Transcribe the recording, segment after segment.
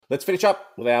Let's finish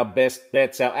up with our best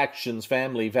bets, our actions,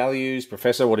 family, values.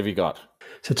 Professor, what have you got?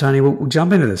 So, Tony, we'll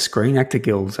jump into the Screen Actor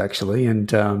Guilds, actually. And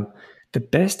the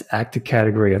best actor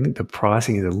category, I think the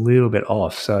pricing is a little bit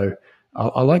off. So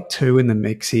I like two in the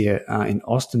mix here in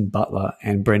Austin Butler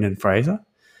and Brendan Fraser.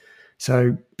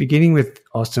 So beginning with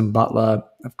Austin Butler,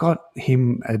 I've got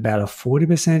him at about a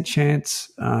 40% chance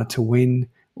to win,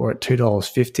 or at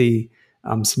 $2.50.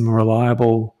 Some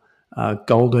reliable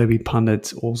Gold Derby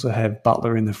pundits also have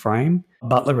Butler in the frame.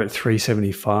 Butler at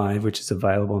 $3.75, which is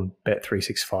available on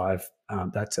Bet365.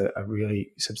 That's a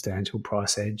really substantial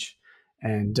price edge.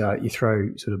 And you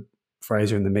throw sort of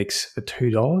Fraser in the mix for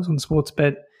 $2 on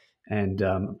Sportsbet, and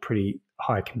pretty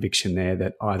high conviction there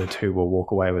that either two will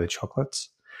walk away with the chocolates.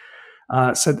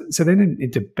 So then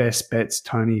into best bets,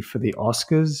 Tony, for the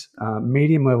Oscars,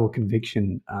 medium level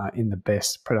conviction in the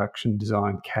best production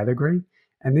design category.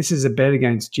 And this is a bet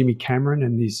against Jimmy Cameron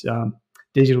and his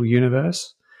digital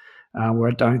universe, where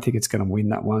I don't think it's going to win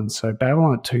that one. So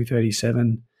Babylon at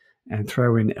 $2.37 and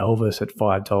throw in Elvis at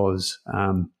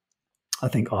 $5. I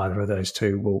think either of those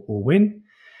two will win.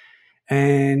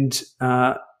 And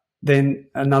then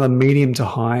another medium to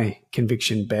high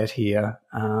conviction bet here.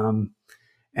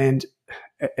 And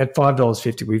at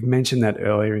 $5.50, we've mentioned that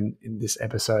earlier in this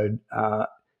episode,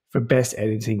 for best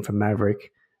editing for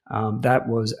Maverick. That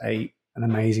was an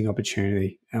amazing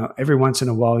opportunity. Every once in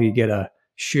a while, you get a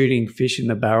shooting fish in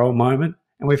the barrel moment.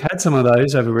 And we've had some of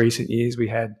those over recent years. We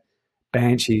had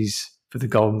Banshees for the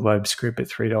Golden Globe script at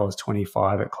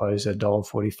 $3.25. It closed at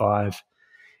 $1.45.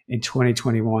 In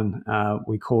 2021,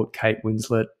 we caught Kate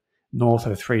Winslet north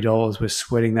of $3. We're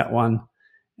sweating that one.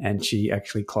 And she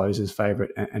actually closed as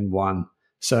favourite and won.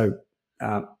 So,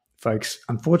 folks,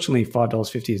 unfortunately,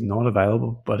 $5.50 is not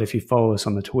available. But if you follow us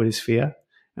on the Twitter sphere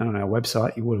and on our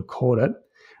website, you would have caught it.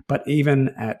 But even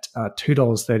at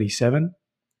 $2.37,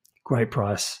 great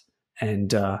price. And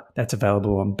that's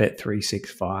available on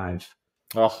Bet365.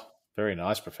 Oh, very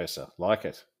nice, Professor. Like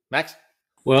it. Max?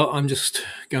 Well, I'm just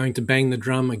going to bang the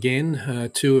drum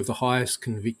again. Two of the highest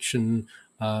conviction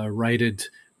rated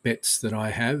bets that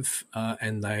I have,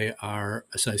 and they are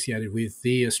associated with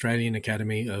the Australian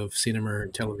Academy of Cinema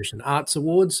and Television Arts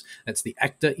Awards. That's the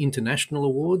ACTA International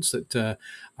Awards that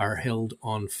are held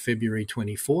on February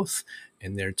 24th.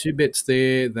 And there are two bets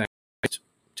there that are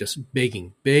just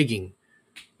begging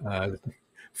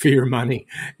for your money.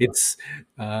 It's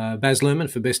Baz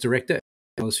Luhrmann for Best Director,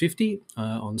 $2.50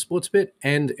 on Sportsbet,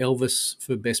 and Elvis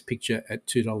for Best Picture at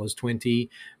 $2.20.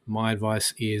 My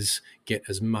advice is get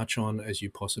as much on as you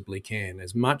possibly can,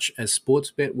 as much as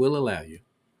Sportsbet will allow you.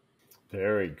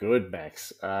 Very good,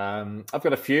 Max. I've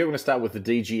got a few. I'm going to start with the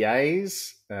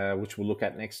DGAs, which we'll look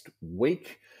at next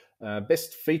week.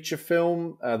 Best feature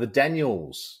film, The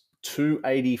Daniels,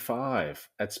 $2.85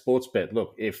 at Sportsbet.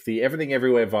 Look, if the Everything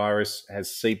Everywhere virus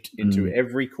has seeped into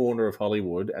every corner of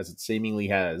Hollywood, as it seemingly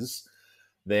has,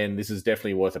 then this is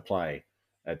definitely worth a play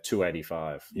at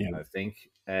 $2.85, I think.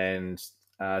 And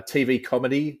TV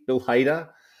comedy, Bill Hader,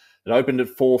 it opened at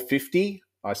 $4.50.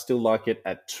 I still like it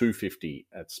at $2.50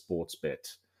 at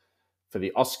Sportsbet. For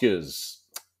the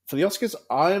Oscars,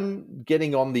 I'm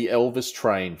getting on the Elvis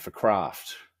train for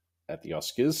Craft at the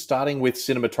Oscars, starting with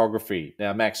cinematography.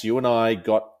 Now, Max, you and I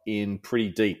got in pretty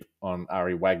deep on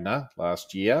Ari Wagner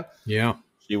last year. Yeah.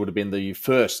 She would have been the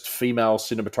first female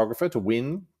cinematographer to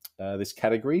win this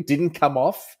category. Didn't come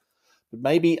off, but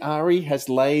maybe Ari has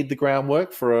laid the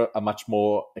groundwork for a much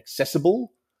more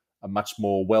accessible, a much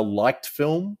more well-liked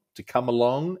film to come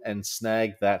along and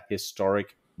snag that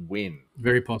historic win.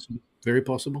 Very possible. Very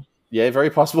possible. Yeah, very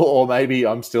possible. Or maybe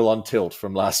I'm still on tilt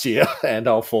from last year and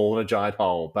I'll fall in a giant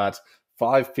hole. But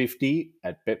 $5.50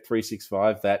 at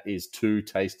Bet365, that is too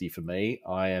tasty for me.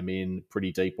 I am in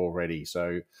pretty deep already.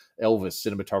 So Elvis,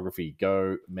 cinematography,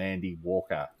 go Mandy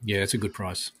Walker. Yeah, it's a good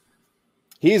price.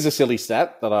 Here's a silly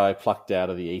stat that I plucked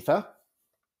out of the ether.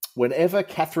 Whenever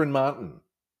Catherine Martin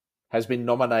has been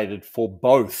nominated for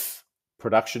both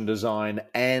production design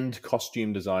and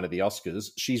costume design at the Oscars,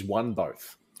 she's won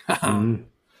both.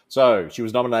 So she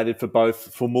was nominated for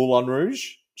both for Moulin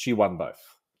Rouge. She won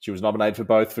both. She was nominated for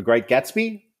both for Great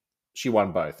Gatsby. She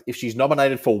won both. If she's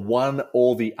nominated for one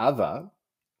or the other,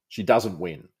 she doesn't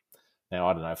win. Now,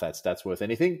 I don't know if that's worth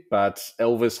anything, but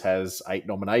Elvis has 8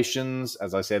 nominations.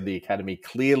 As I said, the Academy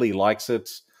clearly likes it.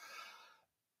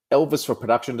 Elvis for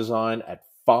production design at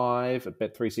 $5 at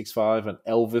Bet365, and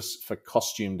Elvis for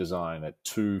costume design at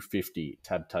 $2.50.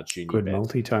 Tab Touch Junior. Good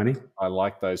multi, Tony. I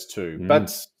like those two.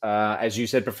 But as you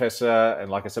said, Professor,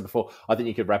 and like I said before, I think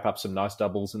you could wrap up some nice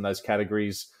doubles in those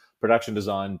categories. Production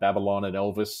design, Babylon and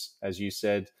Elvis, as you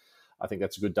said. I think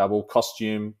that's a good double.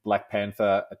 Costume, Black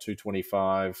Panther at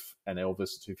 225 and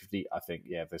Elvis at 250. I think,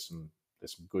 yeah, there's some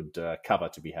good cover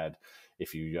to be had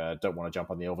if you don't want to jump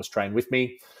on the Elvis train with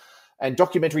me. And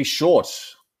documentary short.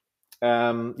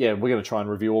 We're going to try and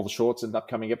review all the shorts in the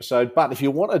upcoming episode. But if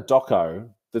you want a doco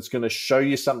that's going to show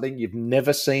you something you've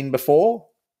never seen before,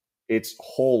 it's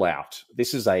Haul Out.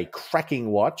 This is a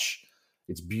cracking watch.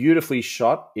 It's beautifully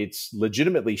shot. It's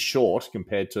legitimately short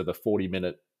compared to the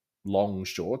 40-minute long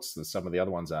shorts that some of the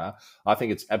other ones are. I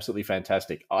think it's absolutely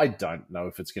fantastic. I don't know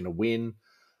if it's going to win.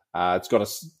 It's got a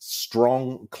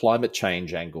strong climate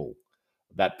change angle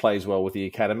that plays well with the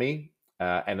Academy.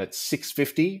 And at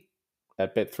 $6.50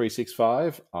 at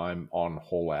Bet365, I'm on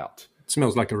Haul Out. It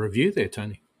smells like a review there,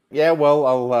 Tony. Yeah, well,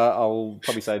 I'll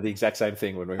probably say the exact same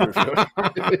thing when we review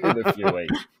it in a few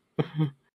weeks.